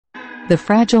The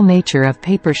fragile nature of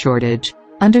paper shortage,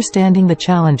 understanding the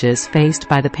challenges faced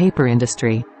by the paper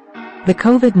industry. The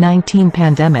COVID-19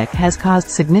 pandemic has caused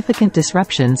significant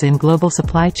disruptions in global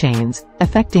supply chains,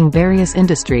 affecting various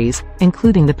industries,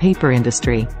 including the paper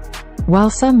industry. While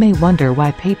some may wonder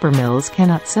why paper mills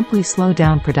cannot simply slow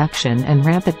down production and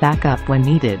ramp it back up when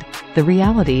needed, the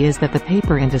reality is that the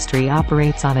paper industry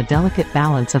operates on a delicate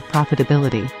balance of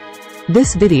profitability.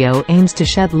 This video aims to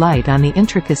shed light on the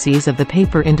intricacies of the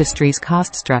paper industry's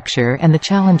cost structure and the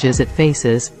challenges it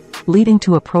faces, leading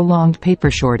to a prolonged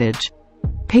paper shortage.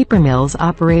 Paper mills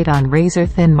operate on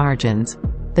razor-thin margins.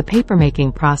 The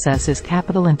papermaking process is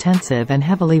capital-intensive and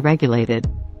heavily regulated,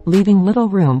 leaving little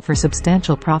room for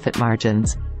substantial profit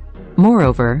margins.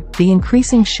 Moreover, the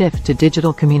increasing shift to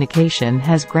digital communication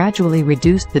has gradually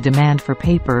reduced the demand for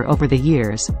paper over the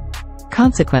years.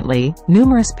 Consequently,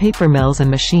 numerous paper mills and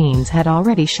machines had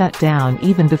already shut down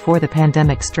even before the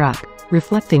pandemic struck,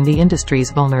 reflecting the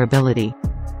industry's vulnerability.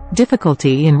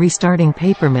 Difficulty in restarting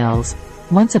paper mills.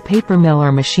 Once a paper mill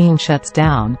or machine shuts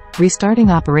down, restarting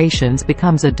operations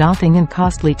becomes a daunting and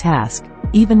costly task,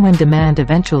 even when demand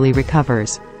eventually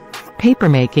recovers.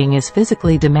 Papermaking is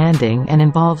physically demanding and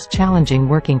involves challenging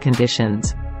working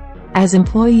conditions. As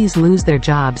employees lose their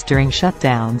jobs during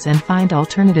shutdowns and find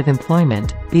alternative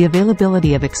employment, the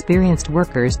availability of experienced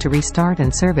workers to restart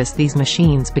and service these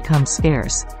machines becomes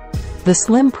scarce. The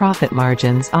slim profit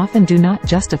margins often do not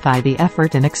justify the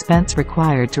effort and expense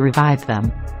required to revive them.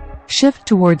 Shift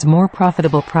towards more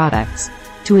profitable products.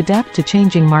 To adapt to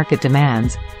changing market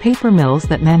demands, paper mills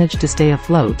that manage to stay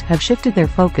afloat have shifted their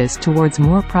focus towards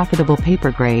more profitable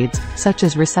paper grades, such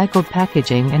as recycled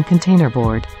packaging and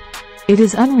containerboard. It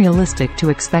is unrealistic to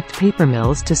expect paper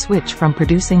mills to switch from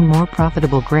producing more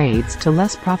profitable grades to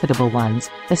less profitable ones,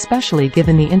 especially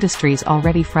given the industry's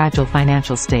already fragile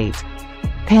financial state.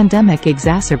 Pandemic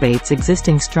exacerbates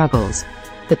existing struggles.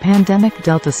 The pandemic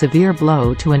dealt a severe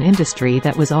blow to an industry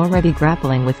that was already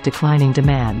grappling with declining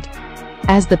demand.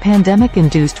 As the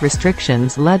pandemic-induced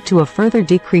restrictions led to a further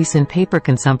decrease in paper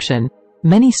consumption,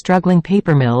 many struggling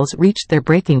paper mills reached their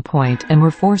breaking point and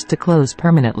were forced to close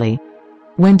permanently.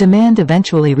 When demand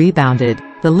eventually rebounded,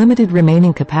 the limited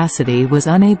remaining capacity was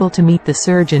unable to meet the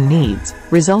surge in needs,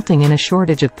 resulting in a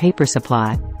shortage of paper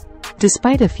supply.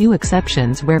 Despite a few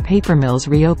exceptions where paper mills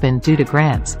reopened due to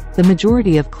grants, the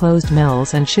majority of closed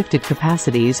mills and shifted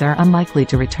capacities are unlikely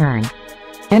to return.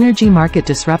 Energy market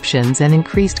disruptions and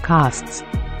increased costs.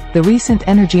 The recent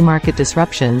energy market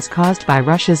disruptions caused by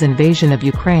Russia's invasion of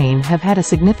Ukraine have had a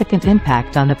significant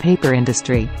impact on the paper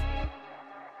industry.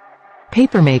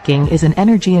 Papermaking is an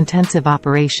energy-intensive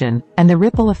operation, and the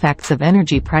ripple effects of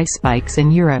energy price spikes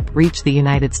in Europe reach the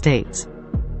United States.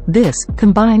 This,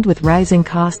 combined with rising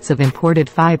costs of imported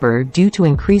fiber due to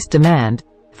increased demand,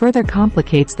 further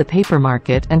complicates the paper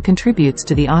market and contributes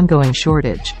to the ongoing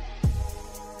shortage.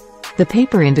 The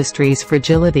paper industry's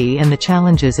fragility and the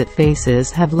challenges it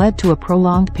faces have led to a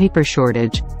prolonged paper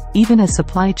shortage, even as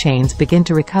supply chains begin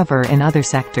to recover in other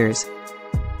sectors.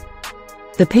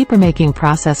 The papermaking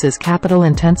process's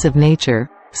capital-intensive nature,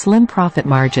 slim profit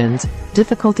margins,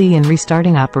 difficulty in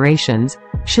restarting operations,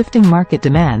 shifting market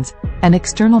demands, and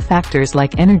external factors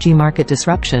like energy market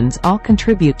disruptions all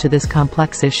contribute to this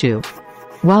complex issue.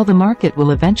 While the market will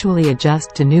eventually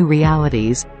adjust to new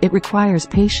realities, it requires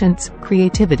patience,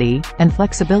 creativity, and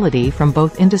flexibility from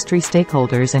both industry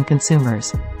stakeholders and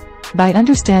consumers. By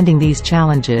understanding these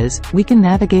challenges, we can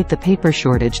navigate the paper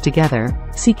shortage together,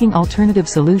 seeking alternative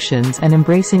solutions and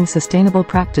embracing sustainable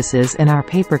practices in our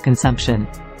paper consumption.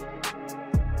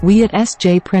 We at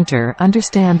SJ Printer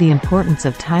understand the importance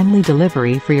of timely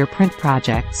delivery for your print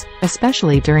projects,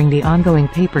 especially during the ongoing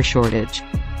paper shortage.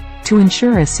 To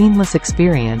ensure a seamless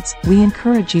experience, we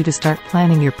encourage you to start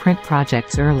planning your print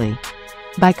projects early.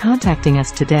 By contacting us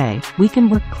today, we can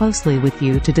work closely with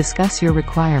you to discuss your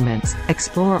requirements,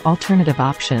 explore alternative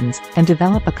options, and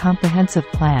develop a comprehensive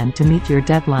plan to meet your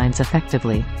deadlines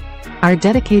effectively. Our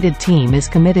dedicated team is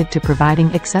committed to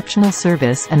providing exceptional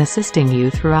service and assisting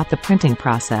you throughout the printing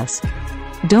process.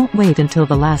 Don't wait until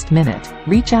the last minute.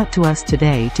 Reach out to us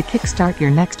today to kickstart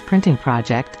your next printing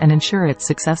project and ensure its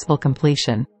successful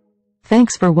completion.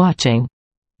 Thanks for watching.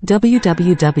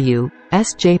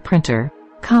 www.sjprinter.com.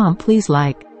 Please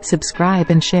like,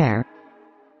 subscribe and share.